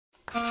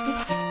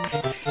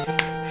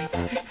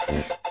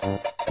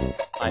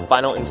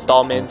final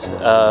installment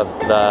of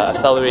the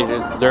Accelerated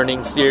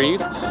Learning series.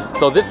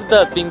 So this is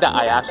the thing that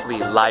I actually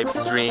live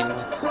streamed.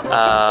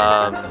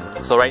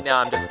 So right now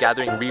I'm just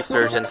gathering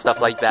research and stuff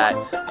like that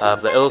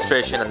of the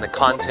illustration and the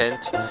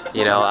content.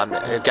 You know, I'm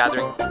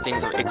gathering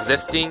things of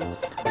existing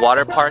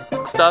water park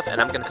stuff,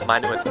 and I'm going to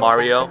combine it with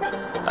Mario,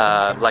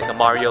 like a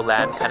Mario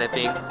Land kind of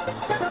thing.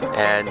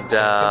 And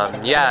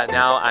yeah,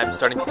 now I'm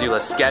starting to do a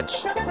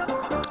sketch.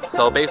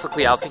 So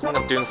basically I was thinking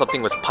of doing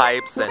something with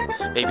pipes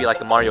and maybe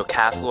like a Mario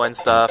Castle and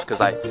stuff, because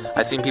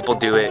I've seen people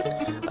do it.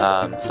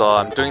 So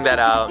I'm doing that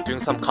out, doing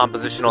some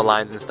compositional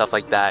lines and stuff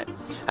like that.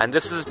 And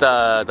this is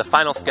the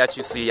final sketch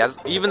you see.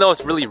 Even though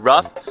it's really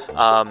rough,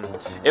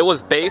 it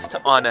was based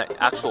on an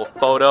actual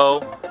photo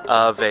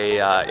of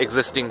a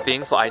existing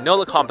thing. So I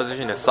know the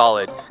composition is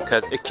solid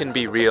because it can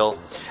be real.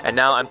 And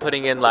now I'm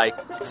putting in like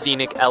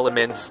scenic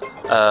elements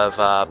of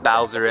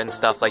Bowser and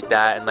stuff like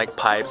that, and like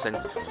pipes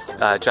and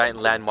giant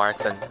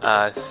landmarks and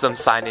some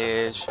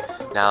signage,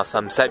 now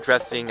some set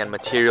dressing and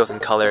materials and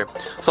color.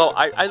 So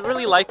I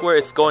really like where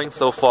it's going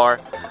so far.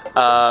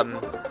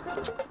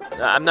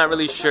 I'm not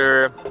really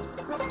sure.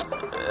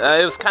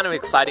 It was kind of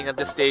exciting at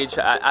this stage.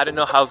 I don't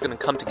know how it's going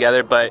to come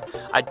together, but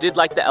I did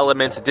like the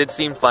elements. It did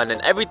seem fun,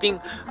 and everything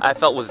I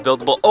felt was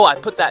buildable. Oh, I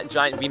put that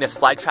giant Venus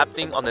flytrap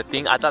thing on the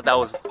thing. I thought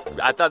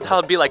that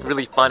would be like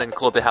really fun and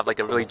cool to have like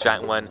a really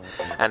giant one.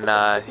 And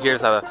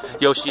here's a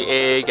Yoshi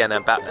egg and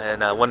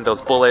one of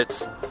those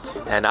bullets.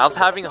 And I was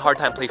having a hard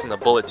time placing the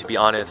bullet, to be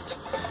honest.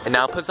 And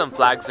now I put some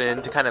flags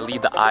in to kind of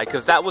lead the eye,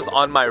 because that was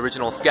on my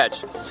original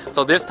sketch.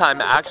 So this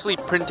time I actually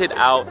printed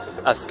out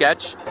a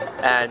sketch,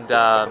 and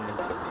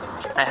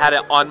I had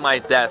it on my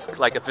desk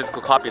like a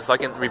physical copy so I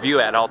can review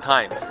it at all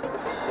times.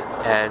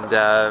 And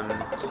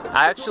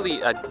I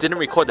actually didn't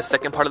record the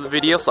second part of the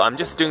video, so I'm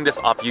just doing this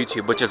off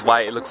YouTube, which is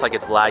why it looks like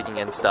it's lagging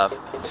and stuff.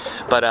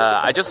 But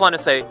I just want to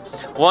say,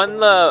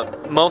 one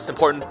of the most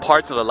important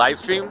parts of the live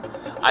stream,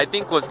 I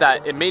think, was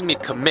that it made me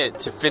commit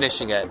to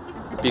finishing it.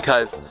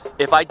 Because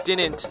if I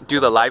didn't do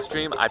the live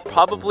stream, I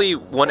probably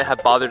wouldn't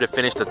have bothered to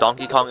finish the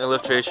Donkey Kong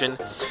illustration,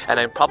 and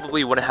I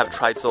probably wouldn't have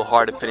tried so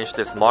hard to finish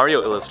this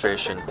Mario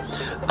illustration.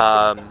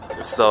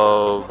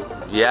 So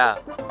yeah,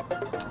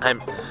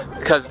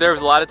 because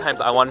there's a lot of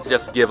times I wanted to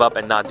just give up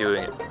and not do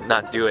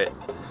it.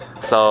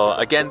 So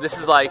again, this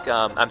is like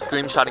I'm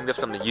screenshotting this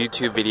from the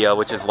YouTube video,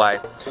 which is why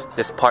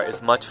this part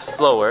is much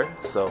slower.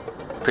 So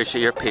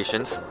appreciate your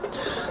patience.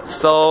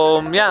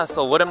 So yeah,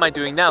 so what am I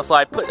doing now? So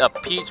I put a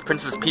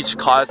Princess Peach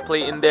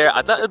cosplay in there.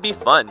 I thought it would be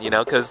fun, you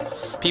know, because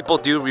people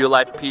do real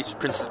life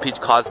Princess Peach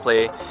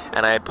cosplay.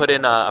 And I put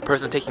in a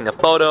person taking a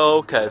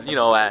photo, because, you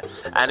know, at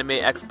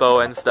Anime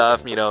Expo and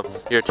stuff, you know,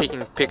 you're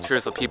taking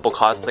pictures of people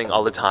cosplaying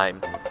all the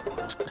time.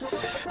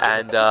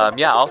 And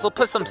yeah, I also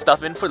put some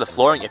stuff in for the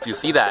flooring. If you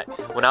see that,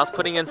 when I was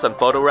putting in some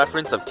photo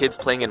reference of kids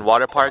playing in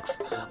water parks,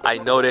 I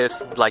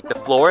noticed like the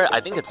floor, I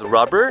think it's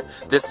rubber.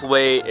 This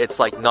way it's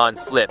like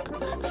non-slip.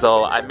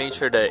 So I made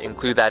sure to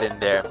include that in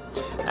there.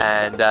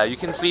 And you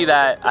can see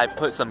that I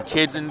put some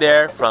kids in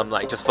there from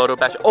like just photo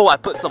bash. Oh, I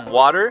put some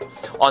water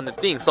on the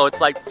thing. So it's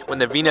like when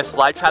the Venus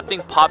flytrap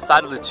thing pops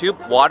out of the tube,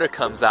 water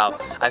comes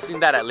out. I've seen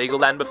that at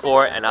Legoland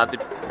before, and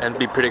it'd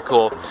be pretty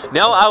cool.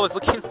 Now I was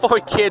looking for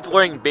kids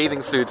wearing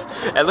bathing suits.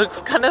 It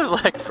looks kind of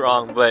like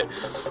wrong, but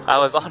I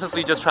was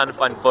honestly just trying to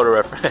find photo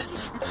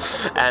reference.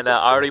 And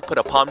I already put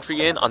a palm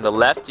tree in on the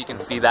left. You can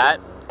see that.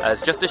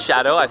 It's just a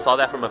shadow. I saw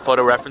that from a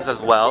photo reference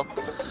as well.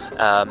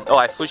 Oh,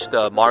 I switched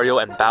the Mario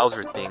and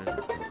Bowser thing.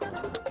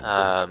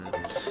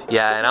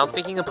 Yeah, and I was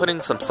thinking of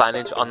putting some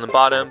signage on the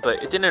bottom,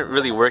 but it didn't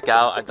really work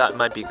out. I thought it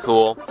might be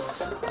cool.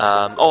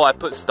 Oh, I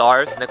put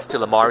stars next to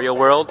the Mario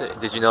world.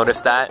 Did you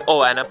notice that?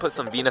 Oh, and I put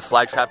some Venus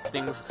flytrap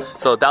things.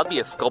 So that'll be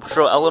a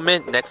sculptural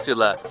element next to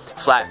the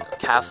flat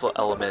castle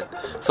element.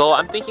 So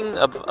I'm thinking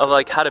of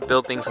like how to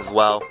build things as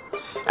well.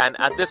 And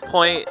at this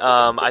point,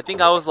 I think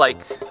I was like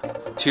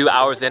 2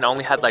 hours in. I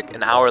only had like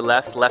an hour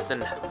left, less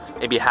than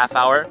maybe a half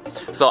hour.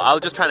 So I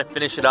was just trying to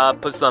finish it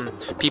up, put some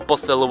people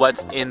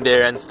silhouettes in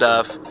there and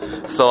stuff.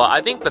 So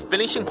I think the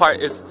finishing part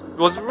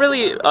was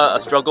really a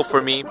struggle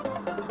for me,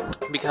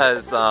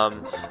 because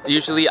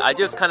usually I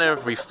just kind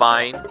of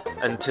refine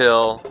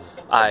until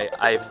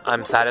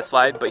I'm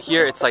satisfied, but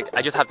here it's like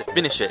I just have to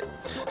finish it.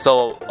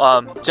 So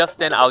just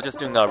then I was just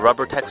doing a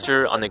rubber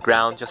texture on the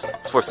ground just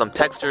for some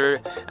texture,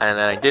 and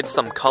then I did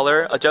some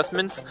color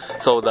adjustments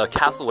so the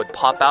castle would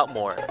pop out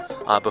more.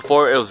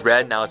 Before it was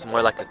red, now it's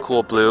more like a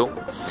cool blue.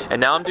 And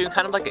now I'm doing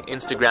kind of like an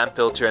Instagram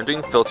filter. I'm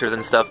doing filters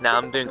and stuff. Now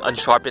I'm doing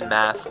unsharpened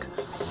mask.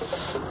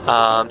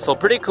 So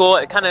pretty cool.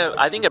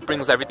 I think it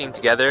brings everything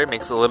together,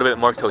 makes it a little bit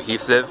more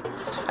cohesive.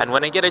 And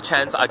when I get a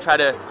chance, I try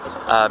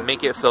to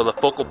make it so the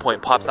focal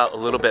point pops out a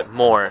little bit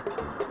more.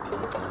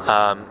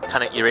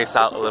 Kind of erase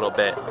out a little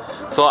bit.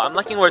 So I'm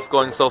liking where it's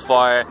going so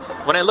far.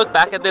 When I look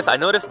back at this, I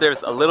noticed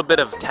there's a little bit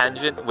of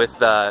tangent with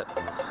the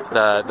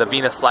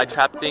Venus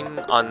flytrap thing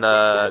on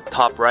the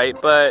top right,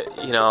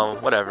 but you know,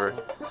 whatever.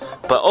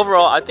 But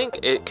overall, I think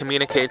it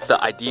communicates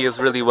the ideas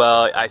really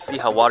well. I see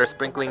how water's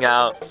sprinkling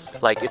out,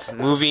 like it's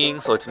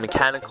moving, so it's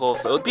mechanical,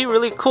 so it would be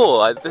really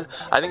cool. I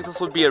think this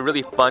would be a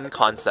really fun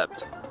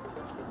concept.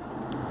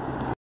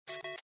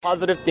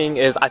 Positive thing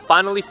is I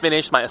finally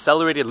finished my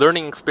accelerated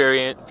learning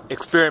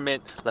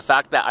experiment. The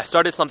fact that I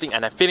started something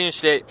and I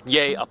finished it,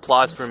 yay,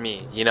 applause for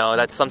me. You know,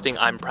 that's something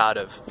I'm proud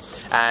of.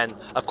 And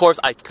of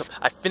course, I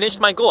finished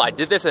my goal. I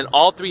did this in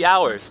all 3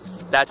 hours.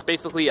 That's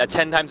basically a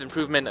 10 times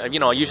improvement. You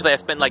know, usually I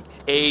spend like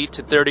 8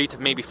 to 30 to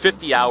maybe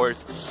 50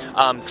 hours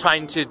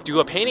trying to do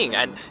a painting.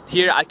 And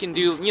here I can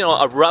do, you know,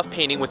 a rough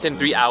painting within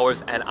 3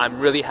 hours, and I'm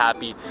really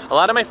happy. A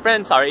lot of my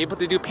friends are able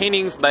to do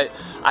paintings, but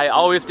I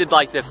always did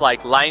like this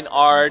like line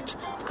art,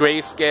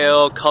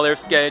 grayscale, color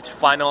sketch,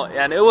 final,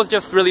 and it was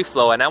just really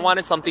slow, and I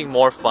wanted something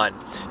more fun.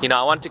 You know,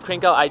 I wanted to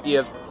crank out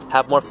ideas,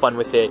 have more fun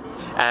with it,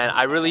 and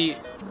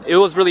it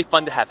was really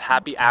fun to have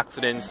happy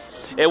accidents.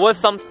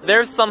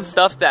 There's some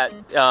stuff that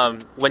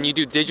when you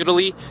do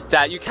digitally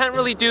that you can't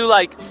really do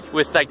like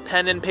with like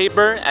pen and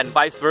paper and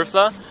vice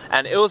versa,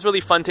 and it was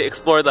really fun to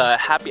explore the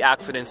happy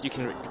accidents you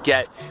can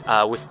get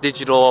with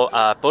digital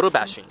photo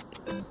bashing.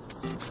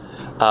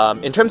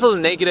 In terms of the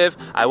negative,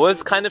 I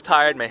was kind of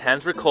tired, my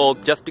hands were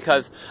cold just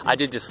because I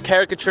did this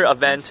caricature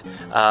event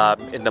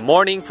in the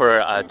morning for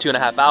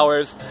 2.5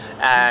 hours,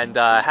 and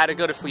had to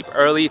go to sleep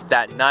early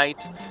that night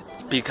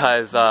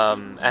because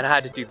and I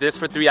had to do this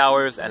for 3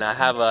 hours, and I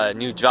have a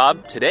new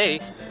job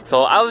today,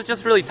 so I was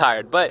just really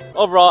tired. But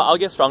overall, I'll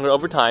get stronger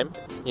over time,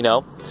 you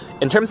know.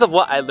 In terms of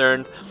what I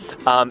learned,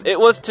 it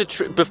was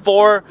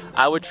before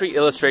I would treat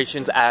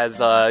illustrations as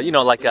you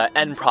know, like an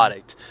end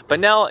product, but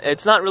now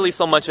it's not really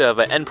so much of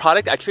an end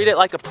product. I treat it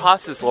like a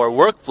process or a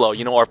workflow,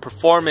 you know, or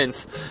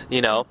performance,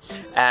 you know.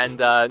 And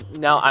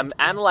now I'm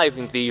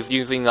analyzing these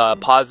using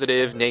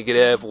positive,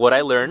 negative, what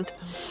I learned,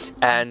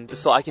 and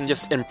so I can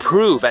just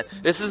improve. And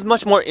this is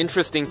much more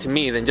interesting to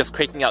me than just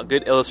cranking out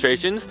good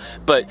illustrations,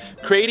 but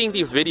creating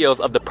these videos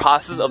of the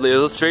process of the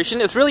illustration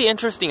is really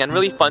interesting and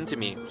really fun to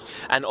me.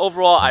 And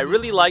overall, I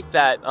really like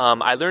that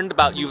I learned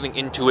about using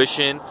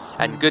intuition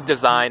and good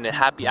design and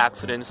happy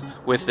accidents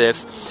with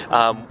this.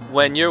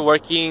 When you're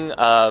working,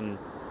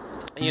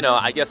 you know,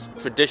 I guess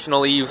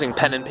traditionally using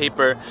pen and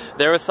paper,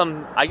 there was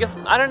some, I guess,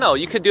 I don't know,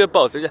 you could do it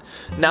both.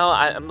 Now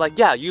I'm like,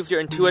 yeah, use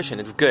your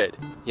intuition, it's good.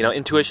 You know,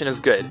 intuition is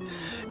good.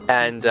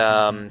 And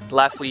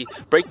lastly,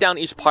 break down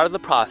each part of the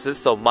process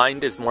so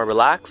mind is more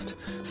relaxed.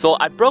 So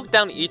I broke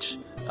down each,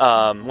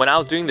 when I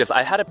was doing this,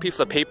 I had a piece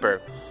of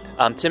paper.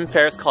 Tim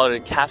Ferris called it a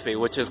cafe,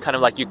 which is kind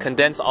of like you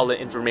condense all the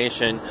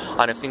information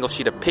on a single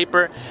sheet of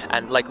paper.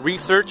 And like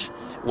research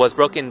was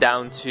broken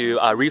down to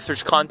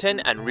research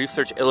content and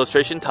research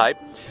illustration type.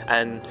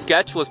 And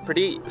sketch was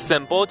pretty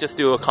simple, just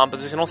do a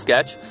compositional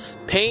sketch.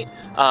 Paint,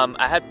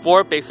 I had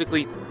 4 basic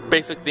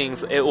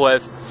things. It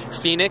was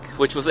scenic,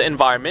 which was the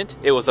environment.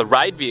 It was a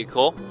ride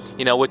vehicle,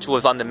 you know, which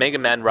was on the Mega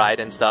Man ride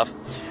and stuff.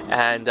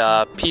 And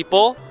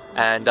people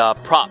and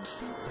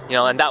props. You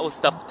know, and that was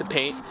stuff to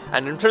paint.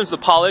 And in terms of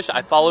polish,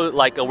 I followed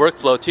like a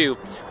workflow too,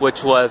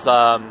 which was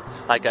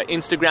like an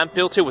Instagram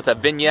filter with a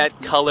vignette,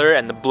 color,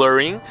 and the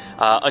blurring,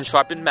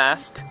 unsharpened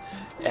mask,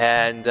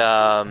 and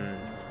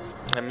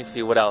let me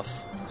see what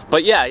else.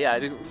 But yeah,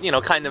 you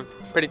know, kind of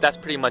that's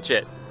pretty much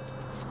it.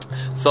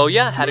 So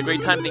yeah, had a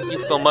great time. Thank you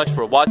so much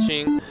for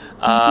watching.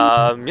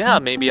 Yeah,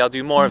 maybe I'll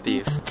do more of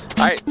these.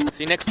 Alright,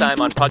 see you next time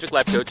on Project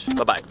Life Coach.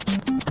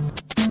 Bye-bye.